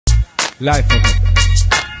Life of it.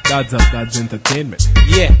 Dad's of Dad's Entertainment.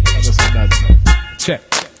 Yeah. That's what Dad's like. Check.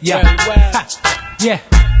 Yeah. Ha. Yeah.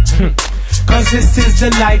 Cause this is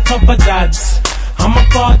the life of a dads. I'm a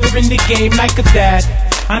father in the game like a dad,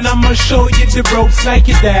 and I'ma show you the ropes like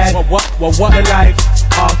your dad. What? The life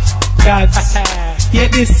of dads. Yeah,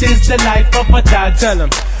 this is the life of a dad. Tell him.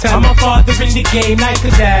 I'm a father in the game like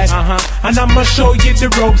a dad, and I'ma show you the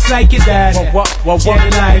ropes like your dad. What? Yeah,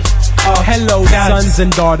 the life of Hello, dads. sons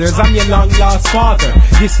and daughters. I'm your long lost father.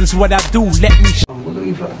 This is what I do. Let me show.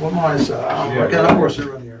 What more is I can't brush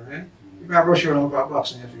your run here, eh? You can't brush your run about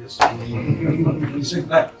boxing if you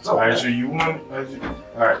Alright, so you want,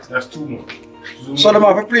 alright, that's 2 more. So them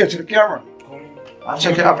have a play to the camera. And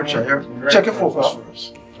check your aperture here. Check your focus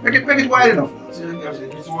first. Make it wide enough.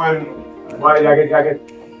 It's wide enough. Why I get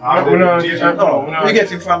We're not getting no, we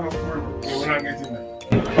get in front of we're not getting that.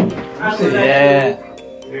 Yeah.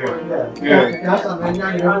 Yeah.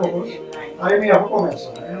 I mean, I have a comment,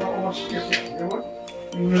 sir. You know how much you know?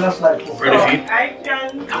 You last like Ready, feet? I can.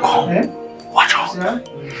 Watch out.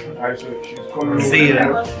 Alright, so she's coming over. See that?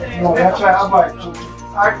 No, that's why I'm like,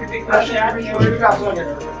 I think that should have been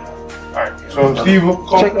Alright, so Steve,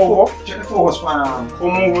 come over. Check the focus pan.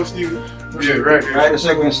 Come over, Steve. Yeah, right. Right, the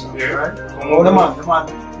sequence now. Yeah. Right? Come Oh, the over. man,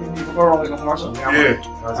 you need to go around like a more something. Yeah.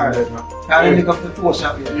 Alright. Can you lick up the toes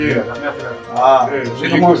up here? Yeah. Ah, Yeah, so so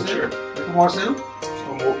lick you more good. still? Lick more still?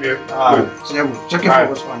 Come over here. Ah, Good. so yeah, check your Alright.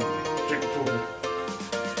 focus pan. Check the focus.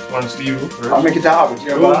 One Steve first. I'll make it a habit, yeah,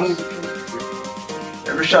 Don't boss. move the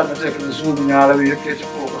Every shot I take in the zoom in all the way, you get your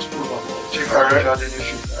focus, pull back. Check every Alright. shot, then you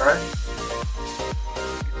shoot, alright?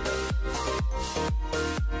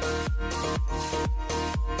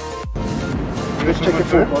 Check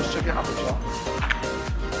your focus, check your aperture.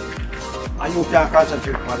 And you can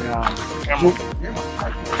concentrate on the zoom. Yeah, man.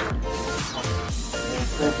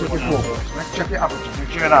 Check your focus, check your aperture, make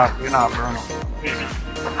sure you're not burn up.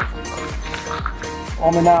 Oh,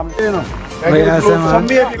 my name, you know. Wait, I say, man. Some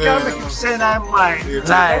baby can make you say I'm mine.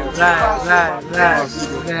 Live. Yeah,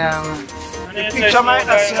 man. The picture might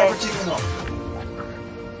not say everything, you know.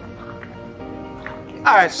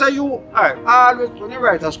 Alright, so always, when you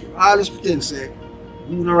write a script, always pretend say,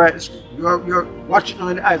 you don't write the script. You're watching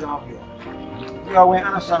on the eyes of you. You are going to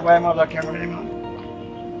understand why I'm on the camera anymore.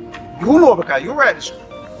 You know because you write the script.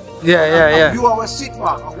 Yeah. You always sit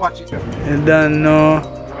back and watch it. You don't know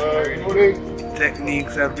you know they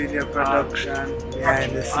techniques of video production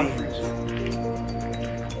behind the scenes.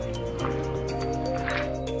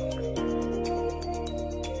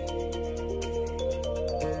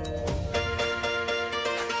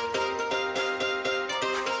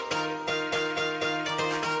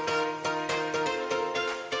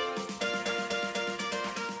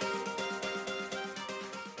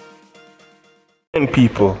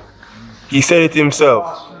 people. He said it himself.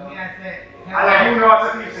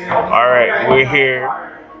 Alright, we're here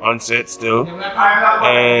on set still.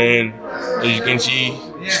 And as you can see,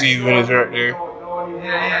 Steven is right there.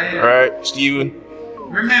 Alright, Steven.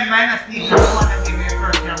 Remember, I'm not Steve. You want to give me your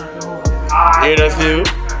first camera to hold. Yeah, that's Steven.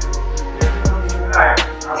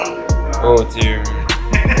 Oh dear.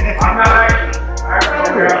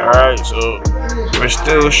 Alright, so we're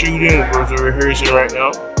still shooting, we're still rehearsing right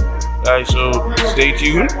now. Guys, so stay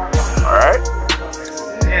tuned. Alright.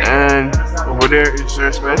 And over there is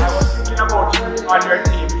Sir Spence.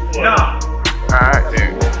 Alright,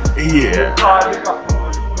 there. Yeah.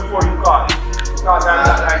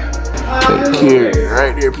 Take care.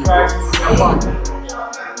 Right there, people.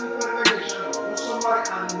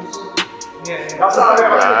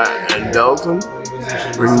 Alright, and Dalton.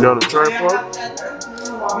 Bring down the tripod.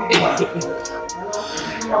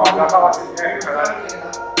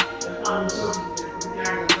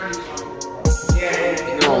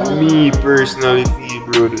 You know, me personally feel,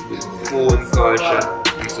 bro, that the phone call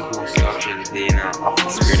shot is supposed to actually be in an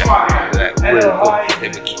office where that like well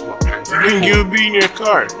comfortable keep up man. Think you'll be in your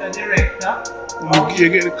car. You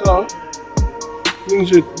get the car. You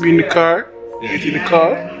should be in the car. Get in the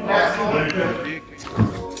car.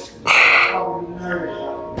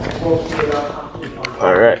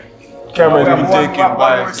 Alright. Camera will be taken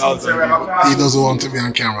by Dalton. He doesn't want to be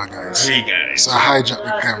on camera, guys. Hey guys. So I hijack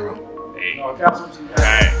the camera. Hey.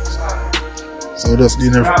 Alright. So just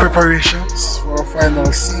doing the preparations for our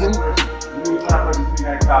final scene.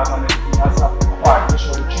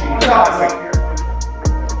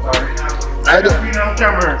 I don't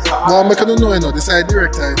no, I'm making know, you know, this is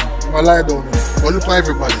director, I'm a lie down, but look for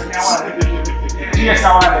everybody else.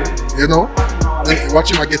 You know?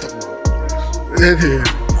 Watch him get up now. Yeah.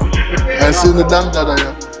 I see the damn dada,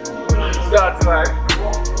 yeah. That's life.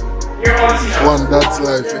 One, that's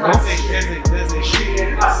life, you know? There's a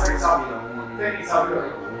shitty aspect of it.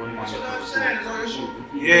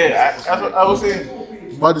 Yeah, that's what I was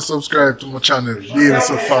saying. Body subscribe to my channel,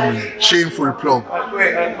 BMSF family. Shameful plug.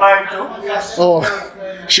 Wait, and mine too? Oh,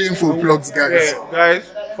 shameful plugs, guys. Yeah, guys,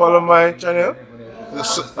 follow my channel.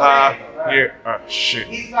 Here, shit.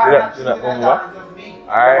 Do that over.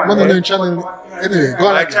 Alright. What the channel? Anyway, go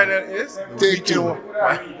My ahead. channel is Take two.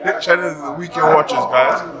 My channel is the Weekend Watchers,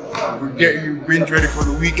 guys. We're getting you binge ready for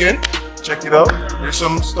the weekend. Check it out. There's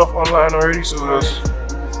some stuff online already, so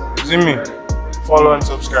just in me. Follow and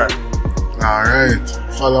subscribe. Alright.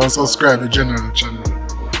 Follow and subscribe to the general channel.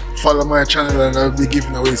 Follow my channel and I'll be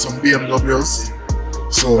giving away some BMWs.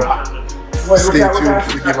 So stay tuned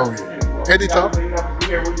for the giveaway. Editor,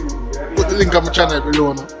 put the link on my channel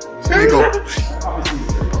below now. There you go.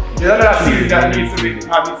 The other series that needs to be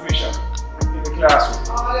have its mission in the classroom.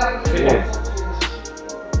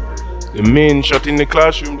 The main shot in the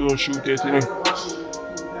classroom don't shoot it, innit?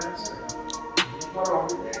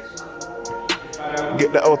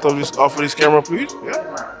 Get that off of this camera, please. Yeah.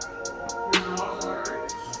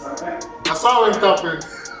 I saw him talking.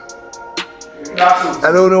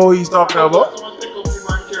 I don't know what he's talking about.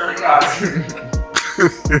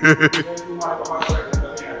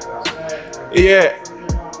 Yeah.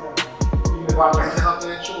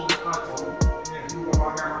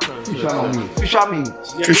 Fish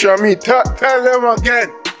on me. Tell them again.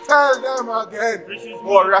 Tell them again.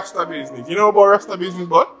 About Rasta business. You know about Rasta business,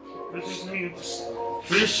 boy?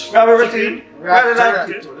 Fish. Grab everything. Grab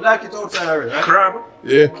it like it outside already, right? Crab.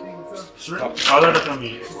 Yeah. All of that on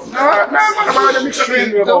me.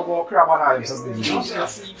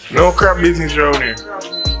 No crab business around here.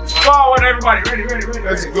 Forward, everybody. Ready.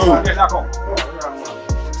 Let's go.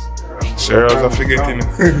 Sarah's a forgetting.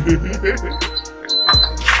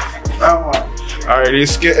 Alright,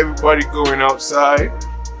 let's get everybody going outside.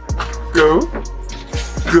 Go.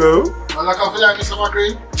 I like how you like Mr.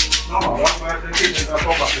 McCree.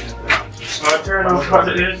 Turn on what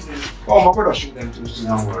it is. Oh, I'm gonna shoot them too, so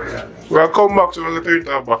don't worry. We'll come back to the third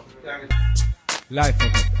back. Life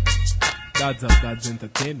of it. God's of God's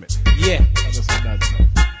entertainment. Yeah. That's what God's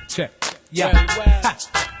check. Yeah. Ha.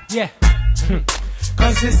 Yeah.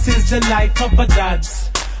 Cause this is the life of a dads.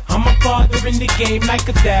 I'm a father in the game like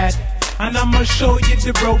a dad. And I'ma show you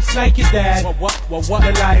the ropes like your dad. What?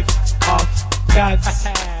 The life of dads.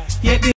 Yeah.